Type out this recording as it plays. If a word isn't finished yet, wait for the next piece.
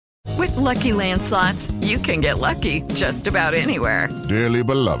With Lucky Land Slots, you can get lucky just about anywhere. Dearly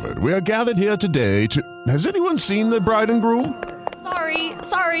beloved, we are gathered here today to... Has anyone seen the bride and groom?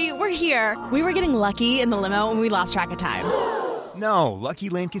 Sorry, we're here. We were getting lucky in the limo and we lost track of time. No, Lucky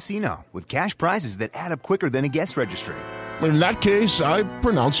Land Casino, with cash prizes that add up quicker than a guest registry. In that case, I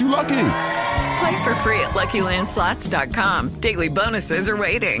pronounce you lucky. Play for free at LuckyLandSlots.com. Daily bonuses are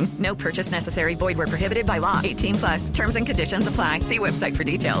waiting. No purchase necessary. Void where prohibited by law. 18+. Terms and conditions apply. See website for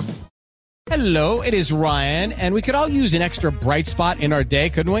details. Hello, it is Ryan, and we could all use an extra bright spot in our day,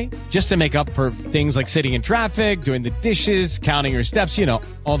 couldn't we? Just to make up for things like sitting in traffic, doing the dishes, counting your steps,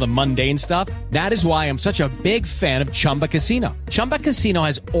 all the mundane stuff. That is why I'm such a big fan of Chumba Casino. Chumba Casino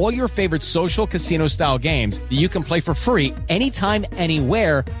has all your favorite social casino-style games that you can play for free anytime,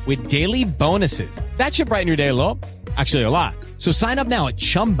 anywhere with daily bonuses. That should brighten your day a little. Actually, a lot. So sign up now at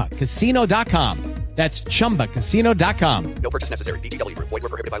ChumbaCasino.com. That's ChumbaCasino.com. No purchase necessary. VGW Group. Void where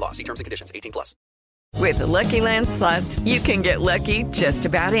prohibited by law. See terms and conditions. 18+. With the Lucky Land Slots, you can get lucky just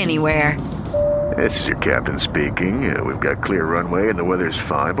about anywhere. This is your captain speaking. We've got clear runway and the weather's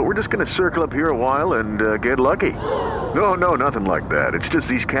fine, but we're just going to circle up here a while and get lucky. No, nothing like that. It's just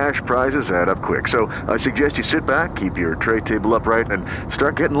these cash prizes add up quick. So I suggest you sit back, keep your tray table upright, and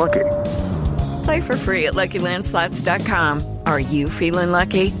start getting lucky. Play for free at LuckyLandSlots.com. Are you feeling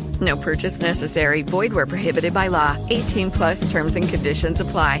lucky? No purchase necessary. Void where prohibited by law. 18+ terms and conditions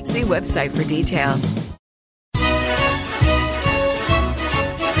apply. See website for details.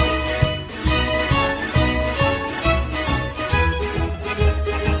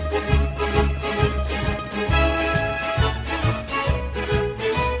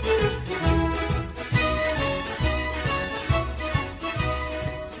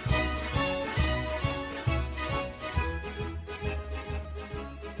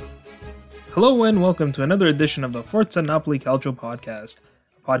 Hello and welcome to another edition of the Forza Napoli Calcio podcast.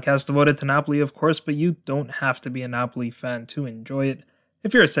 A podcast devoted to Napoli, of course, but you don't have to be a Napoli fan to enjoy it.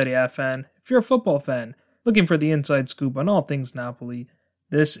 If you're a Serie A fan, if you're a football fan, looking for the inside scoop on all things Napoli,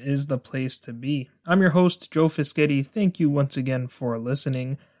 this is the place to be. I'm your host, Joe Fischetti. Thank you once again for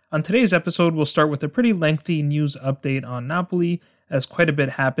listening. On today's episode, we'll start with a pretty lengthy news update on Napoli, as quite a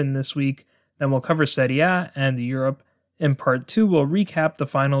bit happened this week. Then we'll cover Serie A and Europe. In part 2, we'll recap the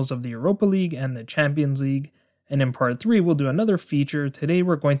finals of the Europa League and the Champions League. And in part 3, we'll do another feature. Today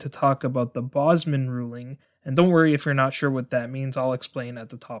we're going to talk about the Bosman ruling. And don't worry if you're not sure what that means, I'll explain at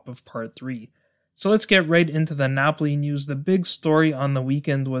the top of part 3. So let's get right into the Napoli news. The big story on the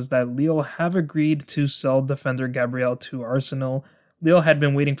weekend was that Lille have agreed to sell defender Gabriel to Arsenal. Lille had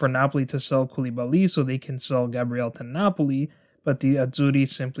been waiting for Napoli to sell Koulibaly so they can sell Gabriel to Napoli, but the Azzurri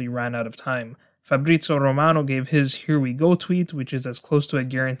simply ran out of time. Fabrizio Romano gave his "Here we go" tweet, which is as close to a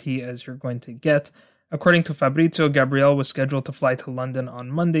guarantee as you're going to get. According to Fabrizio, Gabriel was scheduled to fly to London on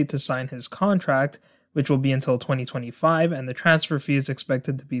Monday to sign his contract, which will be until 2025, and the transfer fee is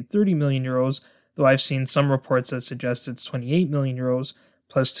expected to be 30 million euros, though I've seen some reports that suggest it's 28 million euros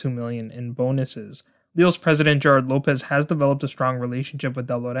plus 2 million in bonuses. Lille's president Gerard Lopez has developed a strong relationship with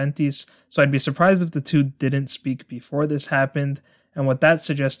De Laurentiis, so I'd be surprised if the two didn't speak before this happened. And what that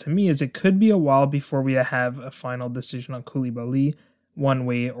suggests to me is it could be a while before we have a final decision on Koulibaly, one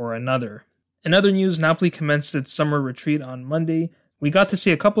way or another. In other news, Napoli commenced its summer retreat on Monday. We got to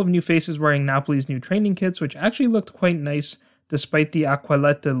see a couple of new faces wearing Napoli's new training kits, which actually looked quite nice, despite the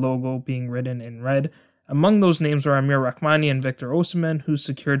Acqualette logo being written in red. Among those names were Amir Rahmani and Victor Osimhen, who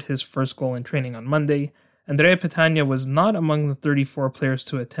secured his first goal in training on Monday. Andrea Petagna was not among the 34 players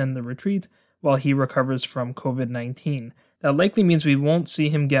to attend the retreat, while he recovers from COVID-19. That likely means we won't see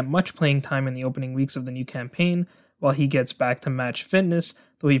him get much playing time in the opening weeks of the new campaign while he gets back to match fitness,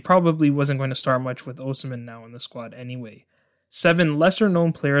 though he probably wasn't going to start much with Osimhen now in the squad anyway. 7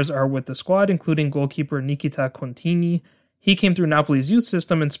 lesser-known players are with the squad, including goalkeeper Nikita Contini. He came through Napoli's youth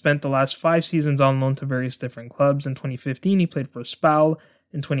system and spent the last 5 seasons on loan to various different clubs. In 2015, he played for Spal.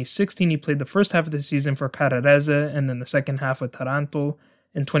 In 2016, he played the first half of the season for Carrarese and then the second half with Taranto.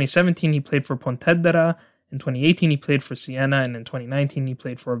 In 2017, he played for Pontevedra. In 2018, he played for Siena, and in 2019, he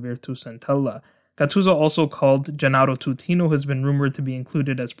played for Virtus Entella. Gattuso also called Gennaro Tutino, who has been rumored to be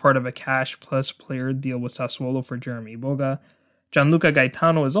included as part of a cash-plus player deal with Sassuolo for Jeremy Boga. Gianluca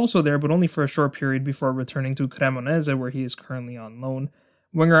Gaetano is also there, but only for a short period before returning to Cremonese, where he is currently on loan.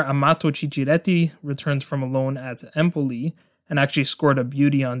 Winger Amato Cicciretti returns from a loan at Empoli, and actually scored a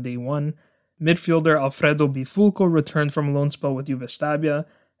beauty on day 1. Midfielder Alfredo Bifulco returned from a loan spell with Juve Stabia,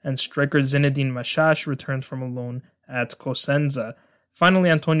 and striker Zinedine Mashash returned from a loan at Cosenza.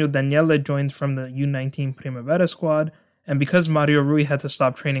 Finally, Antonio Daniele joined from the U19 Primavera squad, and because Mario Rui had to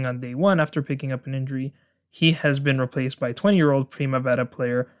stop training on day 1 after picking up an injury, he has been replaced by 20-year-old Primavera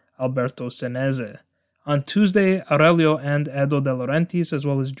player Alberto Senese. On Tuesday, Aurelio and Edo De Laurentiis, as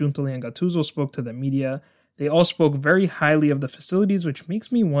well as Giuntoli and Gattuso, spoke to the media. They all spoke very highly of the facilities, which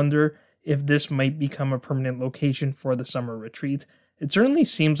makes me wonder if this might become a permanent location for the summer retreat. It certainly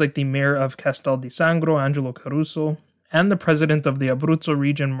seems like the mayor of Castel di Sangro, Angelo Caruso, and the president of the Abruzzo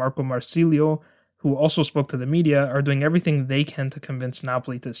region, Marco Marsilio, who also spoke to the media, are doing everything they can to convince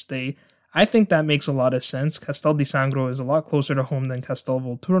Napoli to stay. I think that makes a lot of sense. Castel di Sangro is a lot closer to home than Castel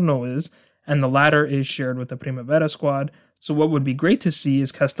Volturno is, and the latter is shared with the Primavera squad. So what would be great to see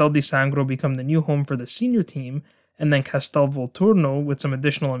is Castel di Sangro become the new home for the senior team, and then Castel Volturno, with some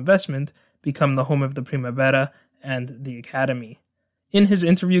additional investment, become the home of the Primavera and the academy. In his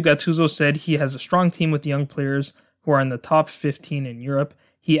interview, Gattuso said he has a strong team with young players who are in the top 15 in Europe.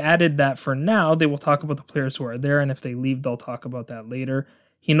 He added that for now, they will talk about the players who are there, and if they leave, they'll talk about that later.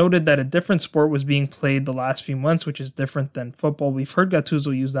 He noted that a different sport was being played the last few months, which is different than football. We've heard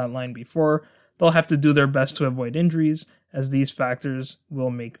Gattuso use that line before. They'll have to do their best to avoid injuries, as these factors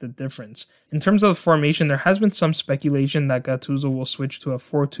will make the difference. In terms of the formation, there has been some speculation that Gattuso will switch to a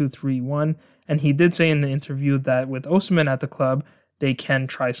 4-2-3-1, and he did say in the interview that with Osimhen at the club, they can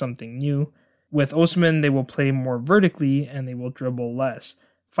try something new. With Osimhen, they will play more vertically and they will dribble less.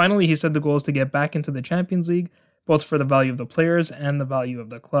 Finally, he said the goal is to get back into the Champions League, both for the value of the players and the value of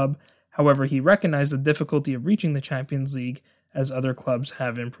the club. However, he recognized the difficulty of reaching the Champions League, as other clubs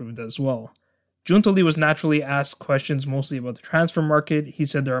have improved as well. Giuntoli was naturally asked questions mostly about the transfer market. He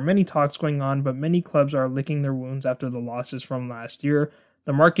said there are many talks going on, but many clubs are licking their wounds after the losses from last year.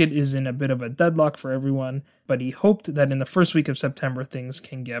 The market is in a bit of a deadlock for everyone, but he hoped that in the first week of September things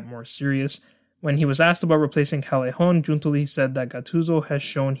can get more serious. When he was asked about replacing Callejon, Giuntoli said that Gattuso has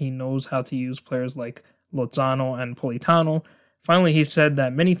shown he knows how to use players like Lozano and Politano. Finally, he said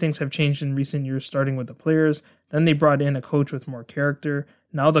that many things have changed in recent years, starting with the players. Then they brought in a coach with more character.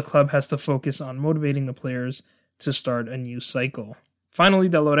 Now the club has to focus on motivating the players to start a new cycle. Finally,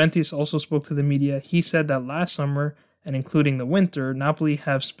 De Laurentiis also spoke to the media. He said that last summer, and including the winter, Napoli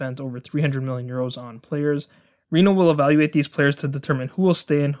have spent over 300 million euros on players. Rino will evaluate these players to determine who will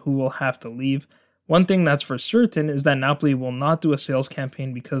stay and who will have to leave. One thing that's for certain is that Napoli will not do a sales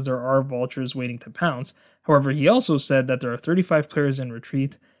campaign because there are vultures waiting to pounce. However, he also said that there are 35 players in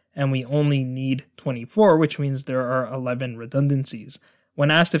retreat, and we only need 24, which means there are 11 redundancies.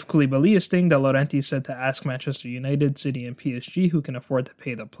 When asked if Koulibaly is staying, De Laurentiis said to ask Manchester United, City, and PSG who can afford to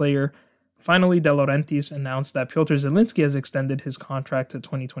pay the player. Finally, De Laurentiis announced that Piotr Zielinski has extended his contract to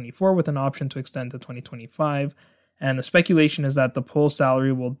 2024 with an option to extend to 2025, and the speculation is that the Pole's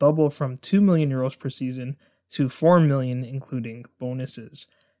salary will double from 2 million euros per season to 4 million, including bonuses.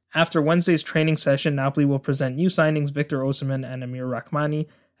 After Wednesday's training session, Napoli will present new signings Victor Osimhen and Amir Rahmani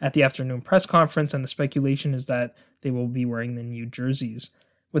at the afternoon press conference, and the speculation is that they will be wearing the new jerseys.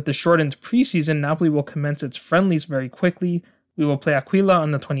 With the shortened preseason, Napoli will commence its friendlies very quickly. We will play Aquila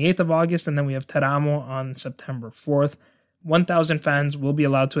on the 28th of August, and then we have Teramo on September 4th. 1,000 fans will be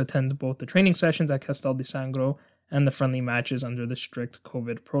allowed to attend both the training sessions at Castel di Sangro and the friendly matches under the strict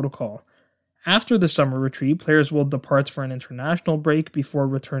COVID protocol. After the summer retreat, players will depart for an international break before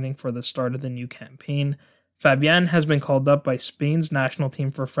returning for the start of the new campaign. Fabian has been called up by Spain's national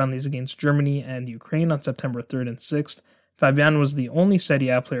team for friendlies against Germany and Ukraine on September 3rd and 6th. Fabian was the only Serie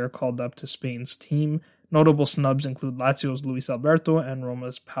A player called up to Spain's team. Notable snubs include Lazio's Luis Alberto and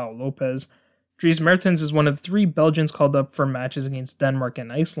Roma's Pau Lopez. Dries Mertens is one of 3 Belgians called up for matches against Denmark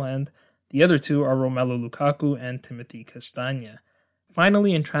and Iceland. The other 2 are Romelu Lukaku and Timothy Castagna.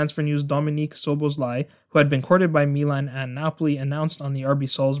 Finally, in transfer news, Dominique Szoboszlai, who had been courted by Milan and Napoli, announced on the RB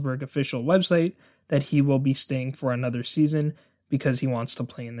Salzburg official website that he will be staying for another season because he wants to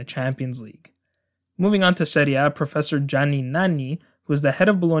play in the Champions League. Moving on to Serie A, Professor Gianni Nanni, who is the head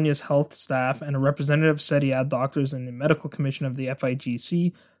of Bologna's health staff and a representative of Serie A doctors in the medical commission of the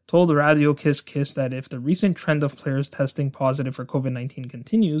FIGC, told Radio Kiss Kiss that if the recent trend of players testing positive for COVID-19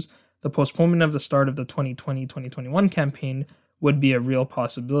 continues, the postponement of the start of the 2020-2021 campaign would be a real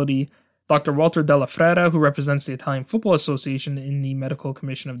possibility. Dr. Walter Della Frera, who represents the Italian Football Association in the medical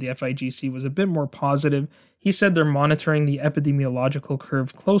commission of the FIGC, was a bit more positive. He said they're monitoring the epidemiological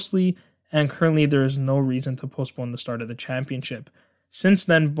curve closely, and currently there is no reason to postpone the start of the championship. Since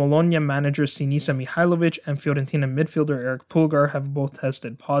then, Bologna manager Sinisa Mihajlovic and Fiorentina midfielder Eric Pulgar have both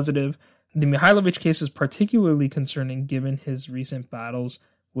tested positive. The Mihajlovic case is particularly concerning given his recent battles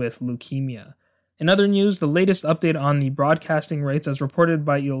with leukemia. In other news, the latest update on the broadcasting rights as reported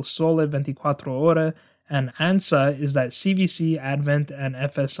by Il Sole 24 Ore and ANSA is that CVC, Advent, and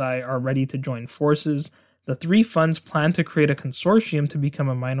FSI are ready to join forces. The 3 funds plan to create a consortium to become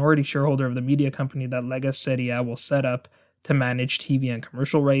a minority shareholder of the media company that Lega Serie A will set up to manage TV and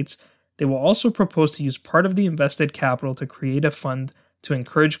commercial rights. They will also propose to use part of the invested capital to create a fund to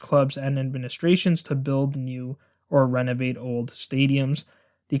encourage clubs and administrations to build new or renovate old stadiums.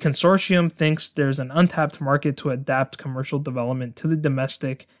 The consortium thinks there's an untapped market to adapt commercial development to the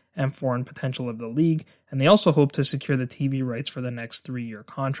domestic and foreign potential of the league, and they also hope to secure the TV rights for the next 3-year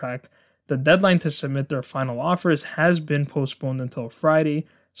contract. The deadline to submit their final offers has been postponed until Friday,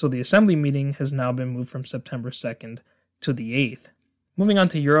 so the assembly meeting has now been moved from September 2nd to the 8th. Moving on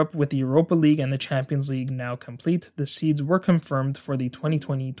to Europe, with the Europa League and the Champions League now complete, the seeds were confirmed for the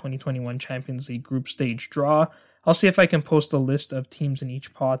 2020-2021 Champions League group stage draw. I'll see if I can post a list of teams in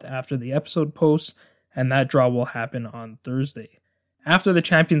each pot after the episode posts, and that draw will happen on Thursday. After the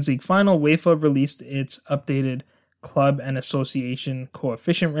Champions League final, UEFA released its updated club and association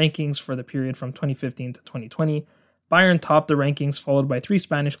coefficient rankings for the period from 2015 to 2020. Bayern topped the rankings, followed by 3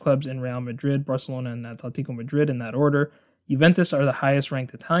 Spanish clubs in Real Madrid, Barcelona, and Atletico Madrid in that order. Juventus are the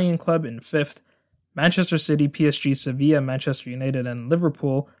highest-ranked Italian club in 5th. Manchester City, PSG, Sevilla, Manchester United, and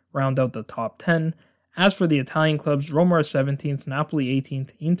Liverpool round out the top 10. As for the Italian clubs, Roma are 17th, Napoli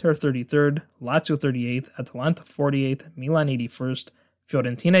 18th, Inter 33rd, Lazio 38th, Atalanta 48th, Milan 81st,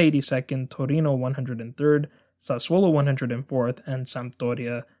 Fiorentina 82nd, Torino 103rd, Sassuolo 104th, and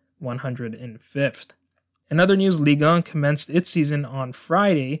Sampdoria 105th. In other news, Ligue 1 commenced its season on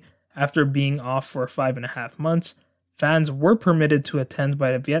Friday after being off for 5.5 months. Fans were permitted to attend,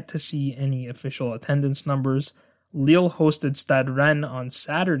 but have yet to see any official attendance numbers. Lille hosted Stade Rennes on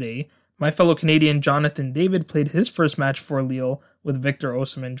Saturday. My fellow Canadian Jonathan David played his first match for Lille, with Victor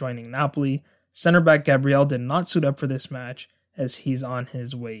Osimhen joining Napoli. Centre-back Gabriel did not suit up for this match, as he's on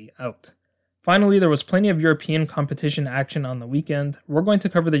his way out. Finally, there was plenty of European competition action on the weekend. We're going to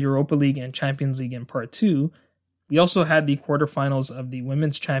cover the Europa League and Champions League in part 2. We also had the quarterfinals of the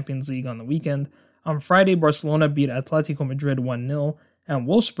Women's Champions League on the weekend. On Friday, Barcelona beat Atletico Madrid 1-0, and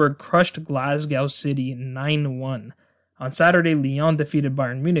Wolfsburg crushed Glasgow City 9-1. On Saturday, Lyon defeated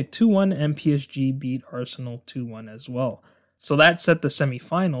Bayern Munich 2-1, and PSG beat Arsenal 2-1 as well. So that set the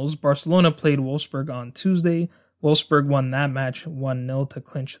semi-finals. Barcelona played Wolfsburg on Tuesday. Wolfsburg won that match 1-0 to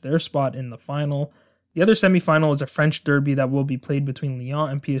clinch their spot in the final. The other semi-final is a French derby that will be played between Lyon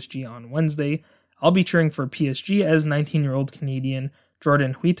and PSG on Wednesday. I'll be cheering for PSG as 19-year-old Canadian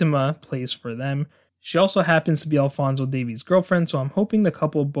Jordan Huitema plays for them. She also happens to be Alphonso Davies' girlfriend, so I'm hoping the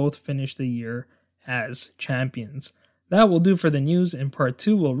couple both finish the year as champions. That will do for the news. In part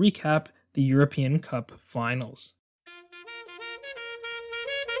 2, we'll recap the European Cup finals.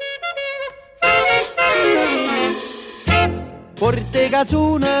 Porte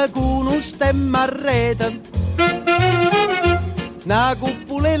cazzuna con un stemma a rete, una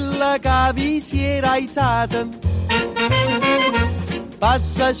cupulella che vi si era aizzata,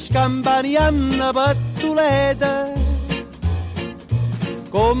 passa scampanianna pattuleta,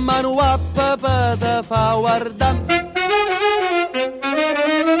 con mano a papà te fa guardare.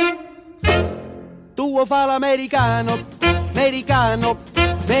 Tu fa l'americano, americano,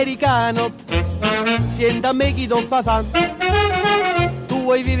 americano, senta a me chi ti fa fa. Tu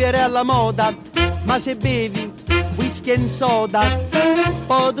vuoi vivere alla moda, ma se bevi whisky e soda,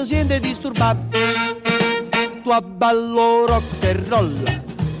 poi ti senti disturbato. Tu abballo rock and roll,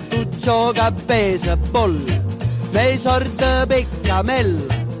 tu gioca a baseball, nei sordi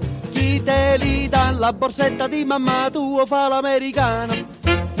peccamella, chi te li dà la borsetta di mamma, tu fa l'americano,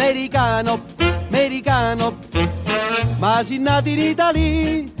 americano, americano, ma si nati in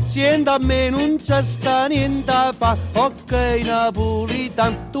Italia, sienta a me non c'è sta niente a fa, ok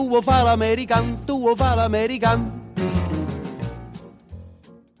napolitan, tu fa l'american, tu fa l'american.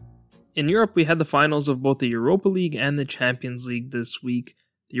 In Europe, we had the finals of both the Europa League and the Champions League this week.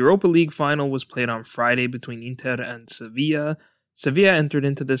 The Europa League final was played on Friday between Inter and Sevilla. Sevilla entered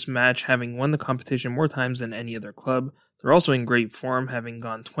into this match having won the competition more times than any other club. They're also in great form, having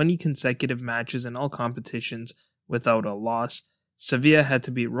gone 20 consecutive matches in all competitions without a loss. Sevilla had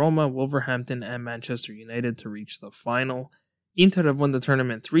to beat Roma, Wolverhampton, and Manchester United to reach the final. Inter have won the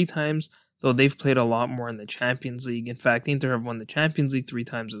tournament 3 times, though they've played a lot more in the Champions League. In fact, Inter have won the Champions League 3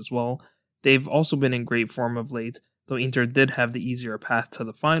 times as well. They've also been in great form of late, though Inter did have the easier path to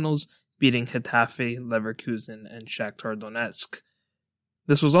the finals, beating Getafe, Leverkusen, and Shakhtar Donetsk.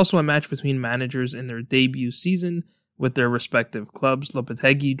 This was also a match between managers in their debut season with their respective clubs.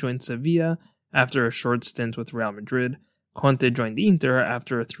 Lopetegui joined Sevilla after a short stint with Real Madrid. Conte joined Inter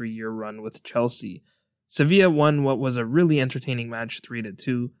after a 3-year run with Chelsea. Sevilla won what was a really entertaining match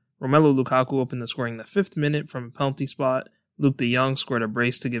 3-2. Romelu Lukaku opened the scoring in the 5th minute from a penalty spot. Luke de Jong scored a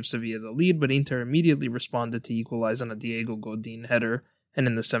brace to give Sevilla the lead, but Inter immediately responded to equalize on a Diego Godin header, and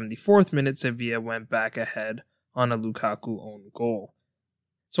in the 74th minute, Sevilla went back ahead on a Lukaku own goal.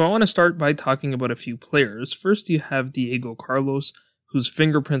 So I want to start by talking about a few players. First, you have Diego Carlos, whose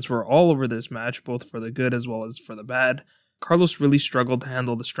fingerprints were all over this match, both for the good as well as for the bad. Carlos really struggled to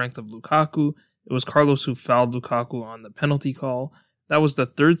handle the strength of Lukaku. It was Carlos who fouled Lukaku on the penalty call. That was the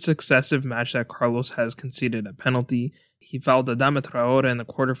third successive match that Carlos has conceded a penalty. He fouled Adama Traore in the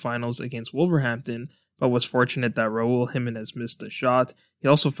quarterfinals against Wolverhampton, but was fortunate that Raul Jimenez missed the shot. He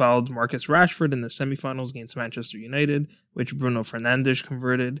also fouled Marcus Rashford in the semifinals against Manchester United, which Bruno Fernandes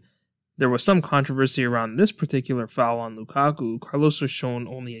converted. There was some controversy around this particular foul on Lukaku. Carlos was shown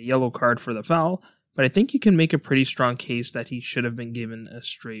only a yellow card for the foul, but I think you can make a pretty strong case that he should have been given a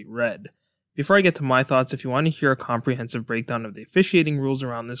straight red. Before I get to my thoughts, if you want to hear a comprehensive breakdown of the officiating rules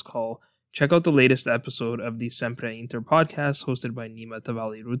around this call, check out the latest episode of the Sempre Inter podcast hosted by Nima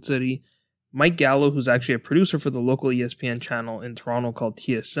Tavali-Ruzzari. Mike Gallo, who's actually a producer for the local ESPN channel in Toronto called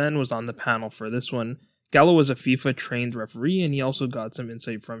TSN, was on the panel for this one. Gallo was a FIFA-trained referee, and he also got some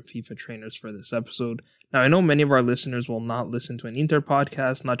insight from FIFA trainers for this episode. Now, I know many of our listeners will not listen to an Inter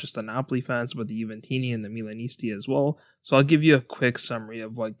podcast, not just the Napoli fans, but the Juventini and the Milanisti as well, so I'll give you a quick summary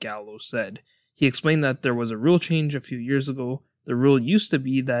of what Gallo said. He explained that there was a rule change a few years ago. The rule used to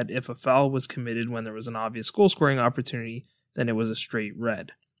be that if a foul was committed when there was an obvious goal-scoring opportunity, then it was a straight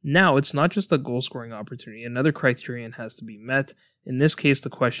red. Now, it's not just a goal-scoring opportunity. Another criterion has to be met. In this case, the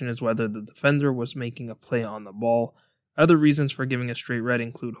question is whether the defender was making a play on the ball. Other reasons for giving a straight red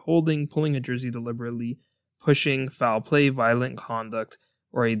include holding, pulling a jersey deliberately, pushing, foul play, violent conduct,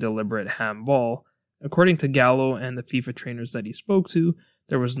 or a deliberate handball. According to Gallo and the FIFA trainers that he spoke to,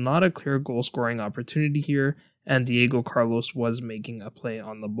 there was not a clear goal-scoring opportunity here, and Diego Carlos was making a play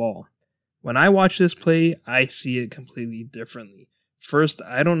on the ball. When I watch this play, I see it completely differently. First,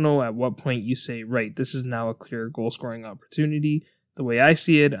 I don't know at what point you say, right, this is now a clear goal-scoring opportunity. The way I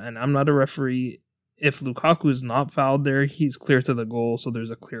see it, and I'm not a referee, if Lukaku is not fouled there, he's clear to the goal, so there's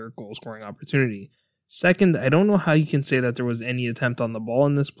a clear goal-scoring opportunity. Second, I don't know how you can say that there was any attempt on the ball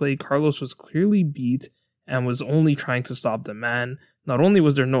in this play. Carlos was clearly beat and was only trying to stop the man. Not only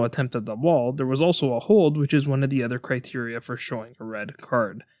was there no attempt at the ball, there was also a hold, which is one of the other criteria for showing a red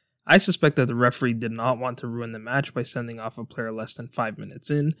card. I suspect that the referee did not want to ruin the match by sending off a player less than 5 minutes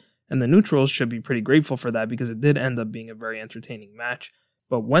in, and the neutrals should be pretty grateful for that because it did end up being a very entertaining match.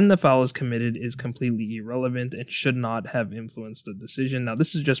 But when the foul is committed is completely irrelevant and should not have influenced the decision. Now,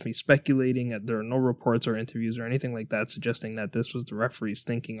 this is just me speculating. There are no reports or interviews or anything like that suggesting that this was the referee's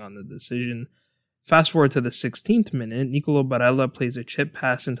thinking on the decision. Fast forward to the 16th minute, Nicolo Barella plays a chip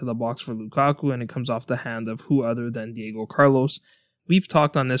pass into the box for Lukaku, and it comes off the hand of who other than Diego Carlos. We've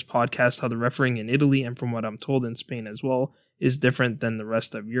talked on this podcast how the refereeing in Italy, and from what I'm told in Spain as well, is different than the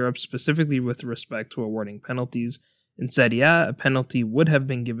rest of Europe, specifically with respect to awarding penalties. In Serie A penalty would have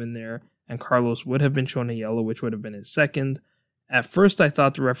been given there, and Carlos would have been shown a yellow, which would have been his second. At first, I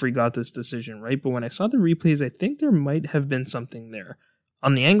thought the referee got this decision right, but when I saw the replays, I think there might have been something there.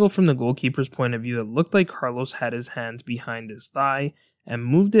 On the angle from the goalkeeper's point of view, it looked like Carlos had his hands behind his thigh and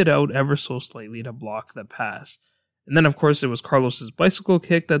moved it out ever so slightly to block the pass. And then, of course, it was Carlos's bicycle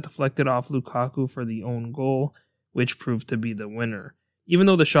kick that deflected off Lukaku for the own goal, which proved to be the winner. Even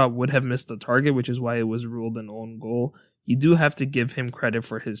though the shot would have missed the target, which is why it was ruled an own goal, you do have to give him credit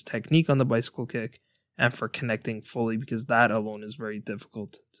for his technique on the bicycle kick and for connecting fully, because that alone is very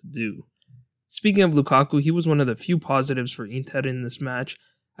difficult to do. Speaking of Lukaku, he was one of the few positives for Inter in this match.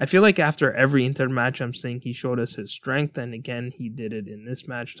 I feel like after every Inter match, I'm saying he showed us his strength, and again, he did it in this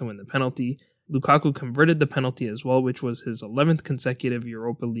match to win the penalty. Lukaku converted the penalty as well, which was his 11th consecutive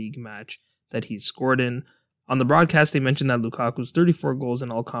Europa League match that he scored in. On the broadcast, they mentioned that Lukaku's 34 goals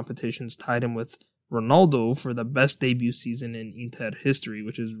in all competitions tied him with Ronaldo for the best debut season in Inter history,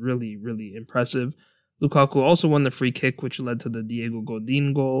 which is really, really impressive. Lukaku also won the free kick, which led to the Diego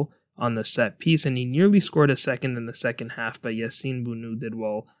Godin goal on the set piece, and he nearly scored a second in the second half, but Yassine Bounou did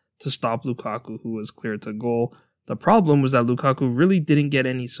well to stop Lukaku, who was clear to goal. The problem was that Lukaku really didn't get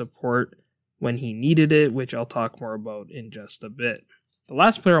any support when he needed it, which I'll talk more about in just a bit. The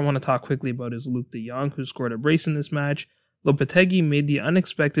last player I want to talk quickly about is Luuk de Jong, who scored a brace in this match. Lopetegui made the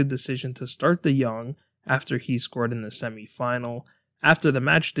unexpected decision to start de Jong after he scored in the semi-final. After the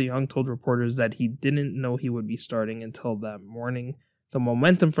match, de Jong told reporters that he didn't know he would be starting until that morning. The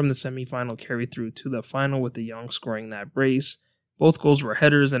momentum from the semi-final carried through to the final with de Jong scoring that brace. Both goals were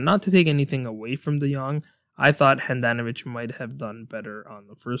headers, and not to take anything away from de Jong, I thought Handanovic might have done better on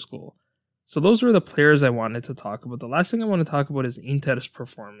the first goal. So those were the players I wanted to talk about. The last thing I want to talk about is Inter's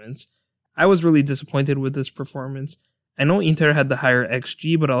performance. I was really disappointed with this performance. I know Inter had the higher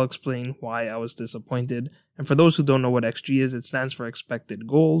XG, but I'll explain why I was disappointed. And for those who don't know what XG is, it stands for expected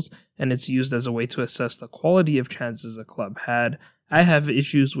goals, and it's used as a way to assess the quality of chances a club had. I have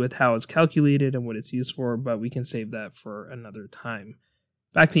issues with how it's calculated and what it's used for, but we can save that for another time.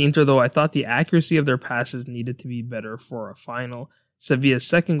 Back to Inter though, I thought the accuracy of their passes needed to be better for a final. Sevilla's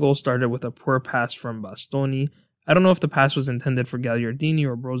second goal started with a poor pass from Bastoni. I don't know if the pass was intended for Gagliardini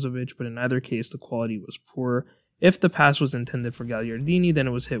or Brozovic, but in either case the quality was poor. If the pass was intended for Gagliardini, then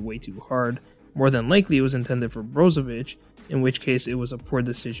it was hit way too hard. More than likely it was intended for Brozovic, in which case it was a poor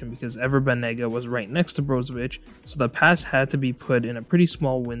decision because Ever Banega was right next to Brozovic, so the pass had to be put in a pretty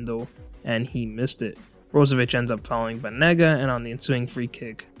small window, and he missed it. Brozovic ends up fouling Banega, and on the ensuing free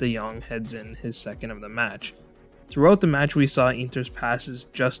kick, De Jong heads in his second of the match. Throughout the match, we saw Inter's passes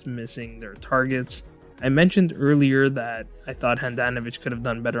just missing their targets. I mentioned earlier that I thought Handanovic could have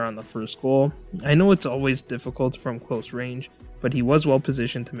done better on the first goal. I know it's always difficult from close range, but he was well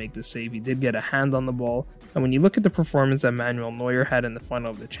positioned to make the save. He did get a hand on the ball, and when you look at the performance that Manuel Neuer had in the final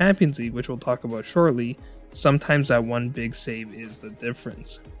of the Champions League, which we'll talk about shortly, sometimes that one big save is the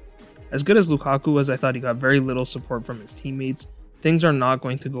difference. As good as Lukaku was, I thought he got very little support from his teammates. Things are not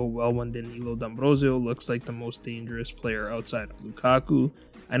going to go well when Danilo D'Ambrosio looks like the most dangerous player outside of Lukaku.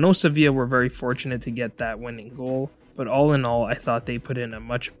 I know Sevilla were very fortunate to get that winning goal, but all in all, I thought they put in a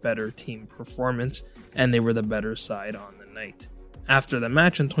much better team performance, and they were the better side on the night. After the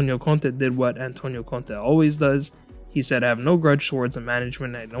match, Antonio Conte did what Antonio Conte always does. He said, "I have no grudge towards the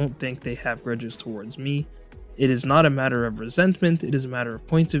management, I don't think they have grudges towards me. It is not a matter of resentment, it is a matter of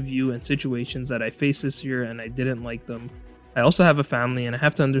points of view and situations that I faced this year and I didn't like them. I also have a family and I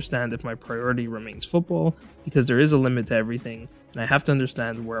have to understand if my priority remains football, because there is a limit to everything, and I have to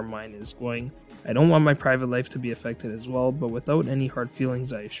understand where mine is going. I don't want my private life to be affected as well, but without any hard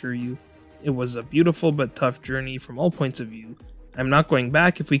feelings, I assure you. It was a beautiful but tough journey from all points of view. I'm not going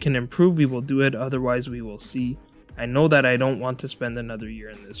back. If we can improve, we will do it, otherwise we will see. I know that I don't want to spend another year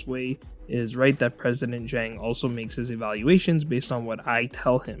in this way. It is right that President Zhang also makes his evaluations based on what I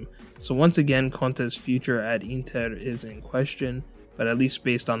tell him. So once again, Conte's future at Inter is in question, but at least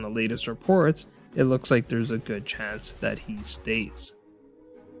based on the latest reports, it looks like there's a good chance that he stays."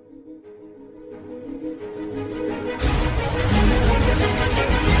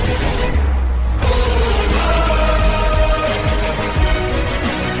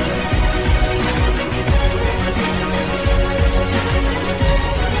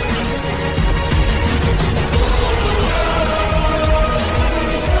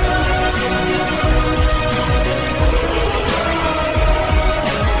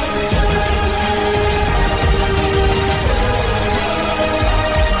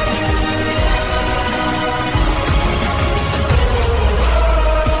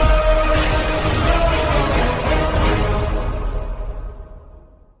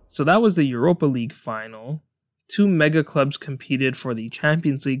 So that was the Europa League final. Two mega clubs competed for the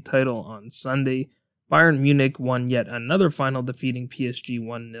Champions League title on Sunday. Bayern Munich won yet another final, defeating PSG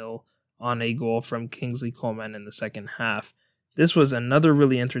 1-0 on a goal from Kingsley Coman in the second half. This was another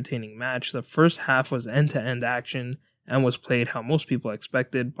really entertaining match. The first half was end-to-end action and was played how most people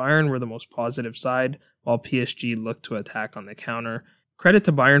expected. Bayern were the most positive side, while PSG looked to attack on the counter. Credit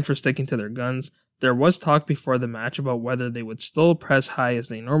to Bayern for sticking to their guns. There was talk before the match about whether they would still press high as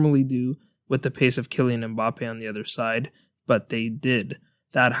they normally do with the pace of Kylian Mbappe on the other side, but they did.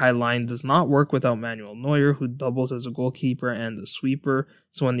 That high line does not work without Manuel Neuer, who doubles as a goalkeeper and a sweeper,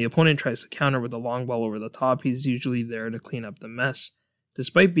 so when the opponent tries to counter with a long ball over the top, he's usually there to clean up the mess.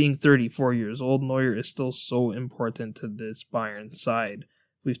 Despite being 34 years old, Neuer is still so important to this Bayern side.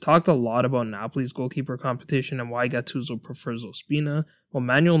 We've talked a lot about Napoli's goalkeeper competition and why Gattuso prefers Ospina, while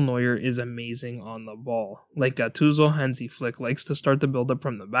Manuel Neuer is amazing on the ball. Like Gattuso, Hansi Flick likes to start the build-up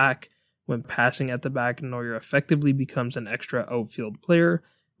from the back. When passing at the back, Neuer effectively becomes an extra outfield player,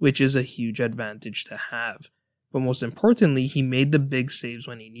 which is a huge advantage to have. But most importantly, he made the big saves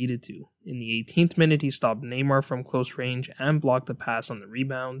when he needed to. In the 18th minute, he stopped Neymar from close range and blocked the pass on the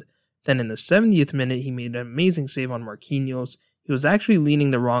rebound. Then in the 70th minute, he made an amazing save on Marquinhos. He was actually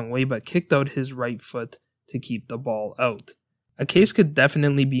leaning the wrong way, but kicked out his right foot to keep the ball out. A case could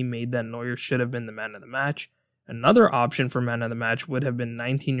definitely be made that Neuer should have been the man of the match. Another option for man of the match would have been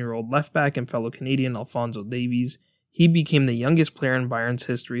 19-year-old left-back and fellow Canadian Alphonso Davies. He became the youngest player in Bayern's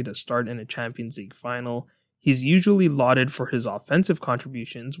history to start in a Champions League final. He's usually lauded for his offensive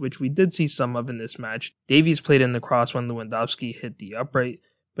contributions, which we did see some of in this match. Davies played in the cross when Lewandowski hit the upright,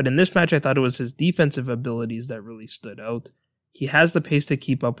 but in this match I thought it was his defensive abilities that really stood out. He has the pace to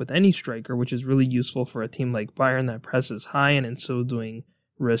keep up with any striker, which is really useful for a team like Bayern that presses high and in so doing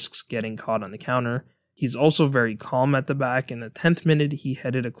risks getting caught on the counter. He's also very calm at the back. In the 10th minute, he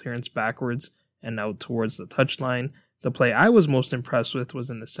headed a clearance backwards and out towards the touchline. The play I was most impressed with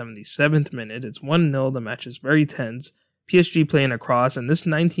was in the 77th minute. It's 1-0, the match is very tense. PSG playing across, and this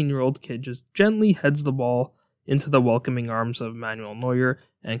 19-year-old kid just gently heads the ball into the welcoming arms of Manuel Neuer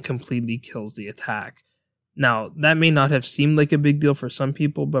and completely kills the attack. Now, that may not have seemed like a big deal for some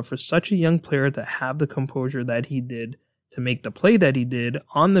people, but for such a young player to have the composure that he did, to make the play that he did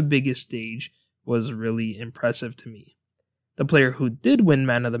on the biggest stage, was really impressive to me. The player who did win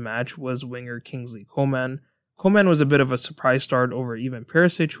man of the match was winger Kingsley Coman. Coman was a bit of a surprise start over Ivan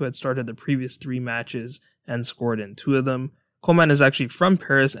Perisic, who had started the previous 3 matches and scored in 2 of them. Coman is actually from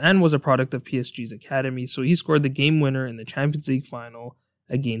Paris and was a product of PSG's academy, so he scored the game winner in the Champions League final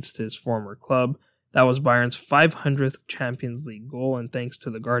against his former club. That was Bayern's 500th Champions League goal, and thanks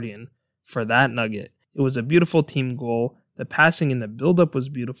to The Guardian for that nugget. It was a beautiful team goal. The passing in the build-up was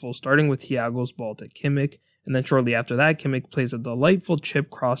beautiful, starting with Thiago's ball to Kimmich, and then shortly after that, Kimmich plays a delightful chip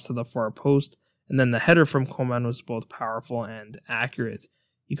cross to the far post, and then the header from Coman was both powerful and accurate.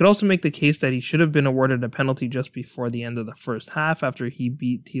 You could also make the case that he should have been awarded a penalty just before the end of the first half after he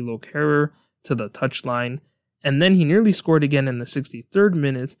beat Thilo Kehrer to the touchline, and then he nearly scored again in the 63rd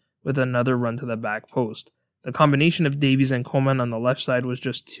minute with another run to the back post. The combination of Davies and Coman on the left side was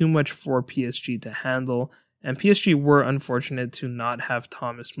just too much for PSG to handle, and PSG were unfortunate to not have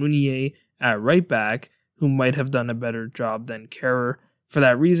Thomas Meunier at right back, who might have done a better job than Kehrer. For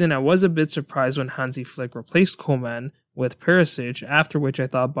that reason, I was a bit surprised when Hansi Flick replaced Coman with Perisic, after which I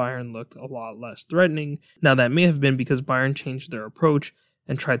thought Bayern looked a lot less threatening. Now, that may have been because Bayern changed their approach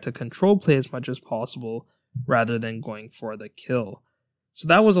and tried to control play as much as possible rather than going for the kill. So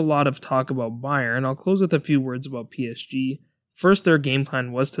that was a lot of talk about Bayern. I'll close with a few words about PSG. First, their game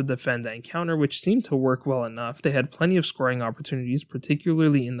plan was to defend and counter, which seemed to work well enough. They had plenty of scoring opportunities,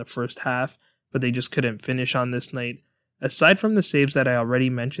 particularly in the first half, but they just couldn't finish on this night. Aside from the saves that I already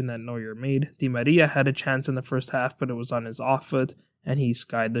mentioned that Neuer made, Di Maria had a chance in the first half, but it was on his off foot, and he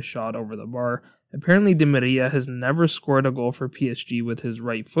skied the shot over the bar. Apparently, Di Maria has never scored a goal for PSG with his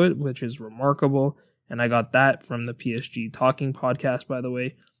right foot, which is remarkable, and I got that from the PSG Talking podcast, by the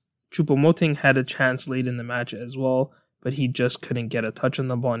way. Choupo-Moting had a chance late in the match as well, but he just couldn't get a touch on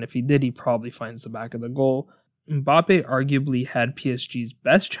the ball, and if he did, he probably finds the back of the goal. Mbappe arguably had PSG's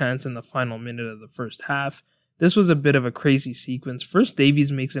best chance in the final minute of the first half. This was a bit of a crazy sequence. First,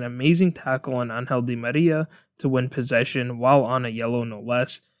 Davies makes an amazing tackle on Angel Di Maria to win possession while on a yellow no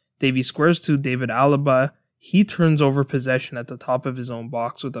less. Davies squares to David Alaba. He turns over possession at the top of his own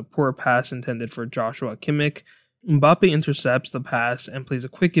box with a poor pass intended for Joshua Kimmich. Mbappe intercepts the pass and plays a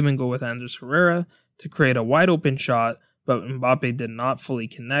quick give and go with Andres Herrera to create a wide open shot, but Mbappe did not fully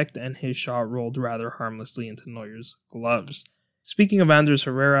connect and his shot rolled rather harmlessly into Neuer's gloves. Speaking of Andres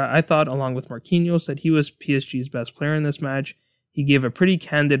Herrera, I thought, along with Marquinhos, that he was PSG's best player in this match. He gave a pretty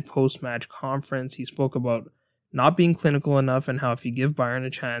candid post-match conference. He spoke about not being clinical enough and how if you give Bayern a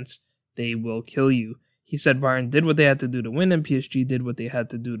chance, they will kill you. He said Bayern did what they had to do to win and PSG did what they had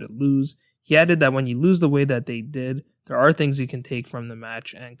to do to lose. He added that when you lose the way that they did, there are things you can take from the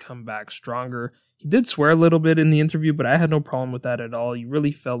match and come back stronger. He did swear a little bit in the interview, but I had no problem with that at all. You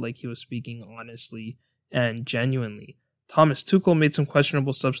really felt like he was speaking honestly and genuinely. Thomas Tuchel made some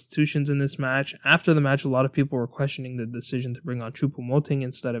questionable substitutions in this match. After the match, a lot of people were questioning the decision to bring on Choupo-Moting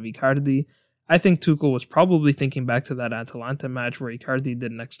instead of Icardi. I think Tuchel was probably thinking back to that Atalanta match where Icardi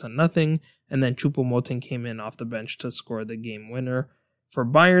did next to nothing, and then Choupo-Moting came in off the bench to score the game winner. For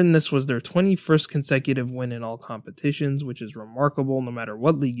Bayern, this was their 21st consecutive win in all competitions, which is remarkable no matter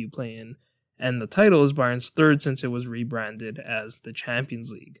what league you play in, and the title is Bayern's third since it was rebranded as the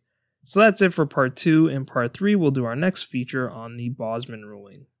Champions League. So that's it for part 2. In part 3, we'll do our next feature on the Bosman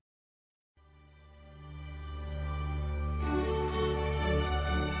ruling.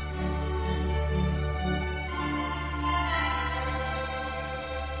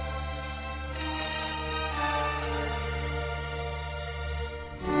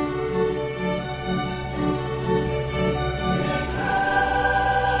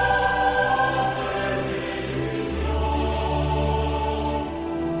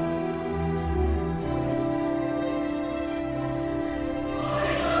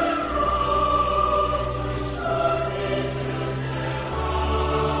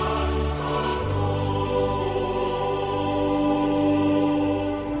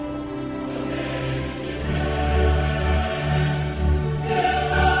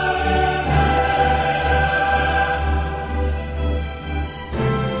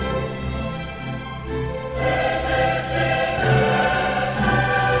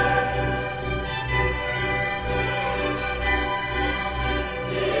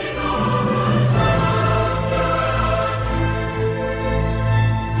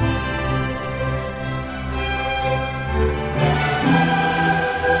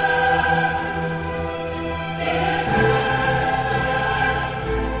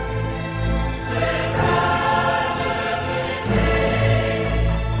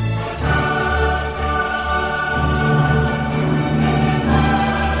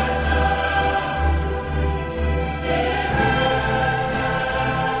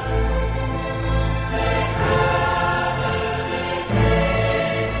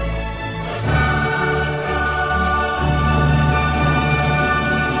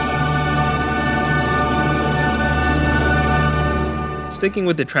 sticking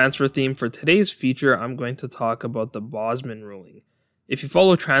with the transfer theme, for today's feature, I'm going to talk about the Bosman ruling. If you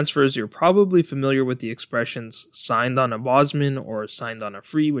follow transfers, you're probably familiar with the expressions signed on a Bosman or signed on a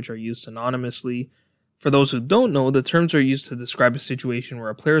free, which are used synonymously. For those who don't know, the terms are used to describe a situation where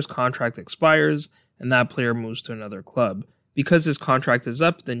a player's contract expires and that player moves to another club. Because his contract is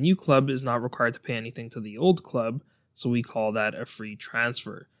up, the new club is not required to pay anything to the old club, so we call that a free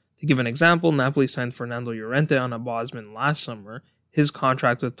transfer. To give an example, Napoli signed Fernando Llorente on a Bosman last summer. His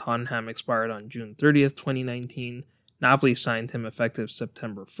contract with Tottenham expired on June 30th, 2019. Napoli signed him effective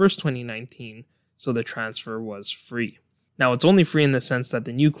September 1st, 2019, so the transfer was free. Now, it's only free in the sense that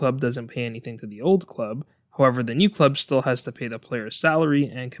the new club doesn't pay anything to the old club. However, the new club still has to pay the player's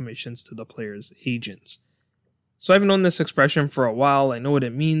salary and commissions to the player's agents. So I've known this expression for a while, I know what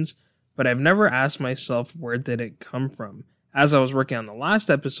it means, but I've never asked myself where did it come from. As I was working on the last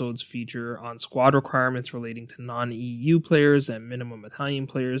episode's feature on squad requirements relating to non-EU players and minimum Italian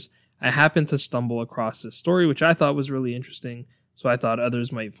players, I happened to stumble across this story, which I thought was really interesting, so I thought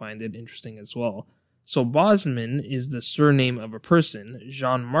others might find it interesting as well. So Bosman is the surname of a person.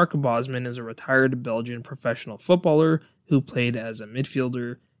 Jean-Marc Bosman is a retired Belgian professional footballer who played as a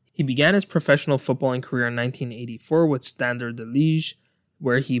midfielder. He began his professional footballing career in 1984 with Standard de Liège,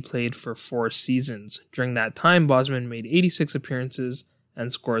 where he played for 4 seasons. During that time, Bosman made 86 appearances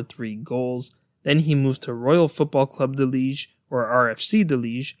and scored 3 goals. Then he moved to Royal Football Club de Liège, or RFC de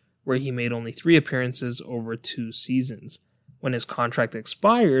Liège, where he made only 3 appearances over 2 seasons. When his contract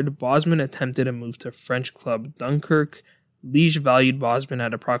expired, Bosman attempted a move to French club Dunkirk. Liège valued Bosman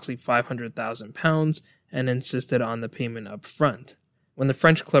at approximately £500,000 and insisted on the payment up front. When the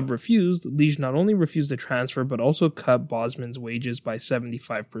French club refused, Liège not only refused the transfer but also cut Bosman's wages by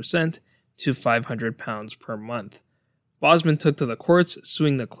 75% to £500 per month. Bosman took to the courts,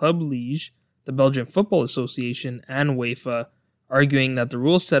 suing the club Liège, the Belgian Football Association, and UEFA, arguing that the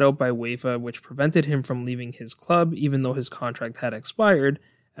rules set out by UEFA, which prevented him from leaving his club even though his contract had expired,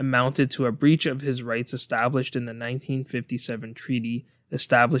 amounted to a breach of his rights established in the 1957 treaty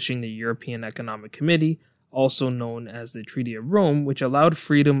establishing the European Economic Committee, also known as the Treaty of Rome, which allowed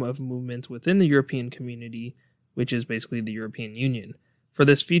freedom of movement within the European Community, which is basically the European Union. For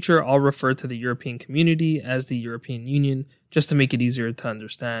this feature, I'll refer to the European Community as the European Union, just to make it easier to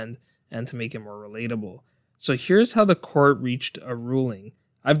understand and to make it more relatable. So here's how the court reached a ruling.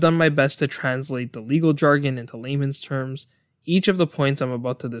 I've done my best to translate the legal jargon into layman's terms. Each of the points I'm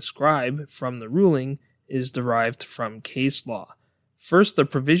about to describe from the ruling is derived from case law. First, the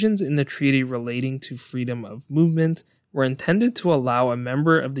provisions in the treaty relating to freedom of movement were intended to allow a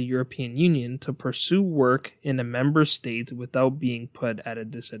member of the European Union to pursue work in a member state without being put at a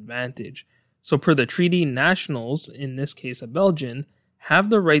disadvantage. So per the treaty, nationals, in this case a Belgian,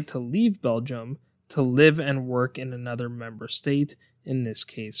 have the right to leave Belgium to live and work in another member state, in this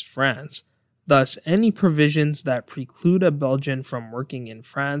case France. Thus, any provisions that preclude a Belgian from working in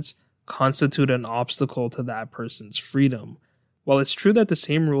France constitute an obstacle to that person's freedom. While it's true that the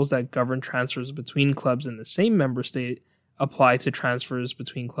same rules that govern transfers between clubs in the same member state apply to transfers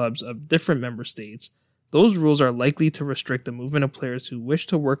between clubs of different member states, those rules are likely to restrict the movement of players who wish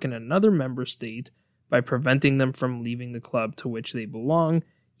to work in another member state by preventing them from leaving the club to which they belong,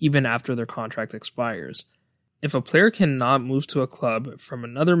 even after their contract expires. If a player cannot move to a club from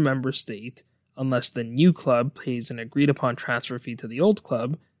another member state unless the new club pays an agreed-upon transfer fee to the old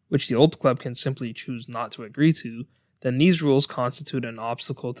club, which the old club can simply choose not to agree to, then these rules constitute an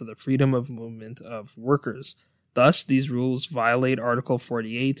obstacle to the freedom of movement of workers. Thus, these rules violate Article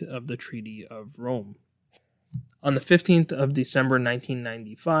 48 of the Treaty of Rome. On the 15th of December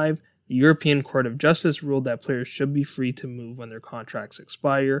 1995, the European Court of Justice ruled that players should be free to move when their contracts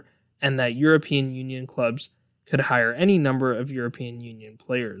expire, and that European Union clubs could hire any number of European Union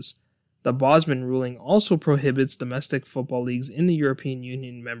players. The Bosman ruling also prohibits domestic football leagues in the European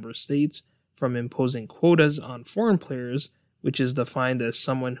Union member states from imposing quotas on foreign players, which is defined as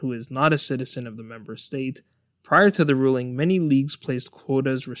someone who is not a citizen of the member state. Prior to the ruling, many leagues placed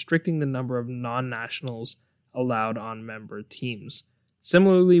quotas restricting the number of non-nationals allowed on member teams.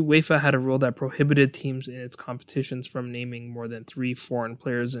 Similarly, UEFA had a rule that prohibited teams in its competitions from naming more than 3 foreign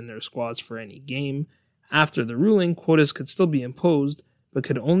players in their squads for any game. After the ruling, quotas could still be imposed, but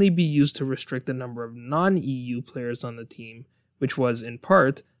could only be used to restrict the number of non-EU players on the team, which was, in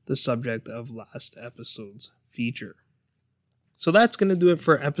part, the subject of last episode's feature. So that's going to do it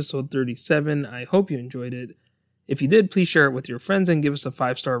for episode 37. I hope you enjoyed it. If you did, please share it with your friends and give us a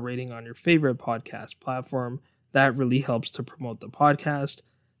 5-star rating on your favorite podcast platform. That really helps to promote the podcast.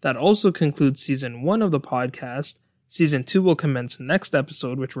 That also concludes Season 1 of the podcast. Season 2 will commence next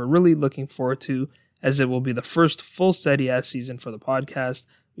episode, which we're really looking forward to, as it will be the first full Serie A season for the podcast.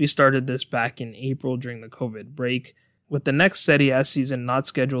 We started this back in April during the COVID break. With the next Serie A season not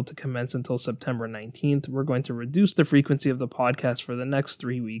scheduled to commence until September 19th, we're going to reduce the frequency of the podcast for the next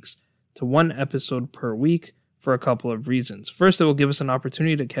 3 weeks to 1 episode per week for a couple of reasons. First, it will give us an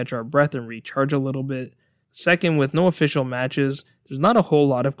opportunity to catch our breath and recharge a little bit. Second, with no official matches, there's not a whole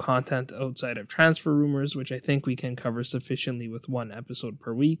lot of content outside of transfer rumors, which I think we can cover sufficiently with 1 episode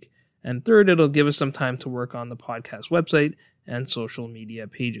per week. And third, it'll give us some time to work on the podcast website and social media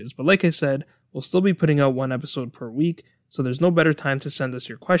pages. But like I said, we'll still be putting out 1 episode per week, so there's no better time to send us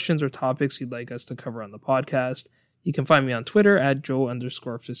your questions or topics you'd like us to cover on the podcast. You can find me on Twitter at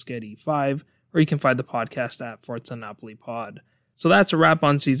Joe_Fischetti5, or you can find the podcast at Forza Napoli Pod. So that's a wrap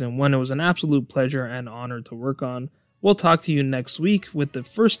on Season 1. It was an absolute pleasure and honor to work on. We'll talk to you next week with the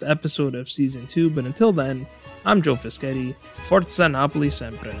first episode of Season 2, but until then, I'm Joe Fischetti. Forza Napoli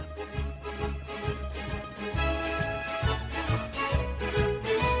sempre.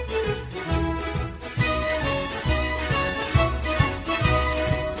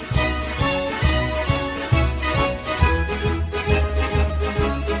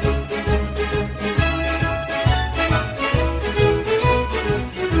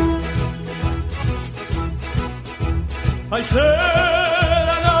 Ai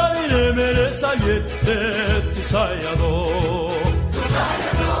sera nari me le sagliette tu sai adò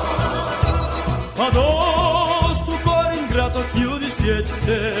sto cuore ingrato chiudi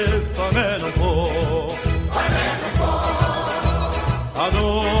spiette famelo un po'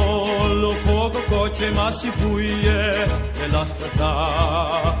 adò lo fuoco coce ma si fuie e lascia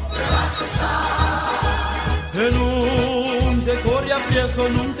sta e non te corri appresso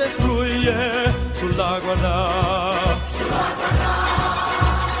non te struie sulla guarda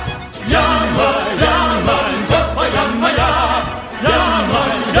Yamma, yamma, in coppa, yamma, yamma,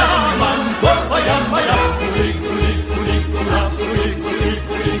 yamma, in coppa, yamma, culi, culi, culi, cula, culi, culi,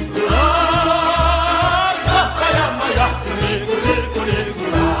 culi, cula, coppa, yamma, culi, culi, culi,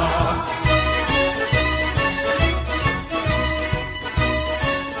 cula.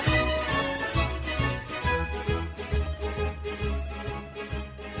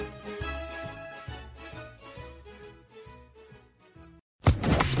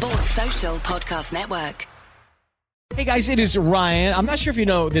 Social Podcast Network. Hey guys, it is Ryan. I'm not sure if you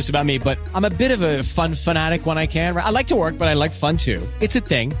know this about me, but I'm a bit of a fun fanatic when I can. I like to work, but I like fun too. It's a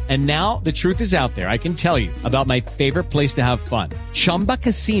thing. And now the truth is out there. I can tell you about my favorite place to have fun. Chumba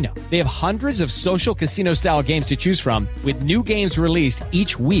Casino. They have hundreds of social casino style games to choose from with new games released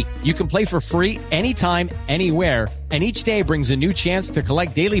each week. You can play for free anytime, anywhere. And each day brings a new chance to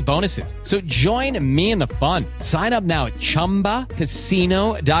collect daily bonuses. So join me in the fun. Sign up now at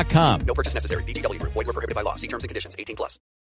ChumbaCasino.com. No purchase necessary. VGW Group. Void where prohibited by law. See terms and conditions. 18+.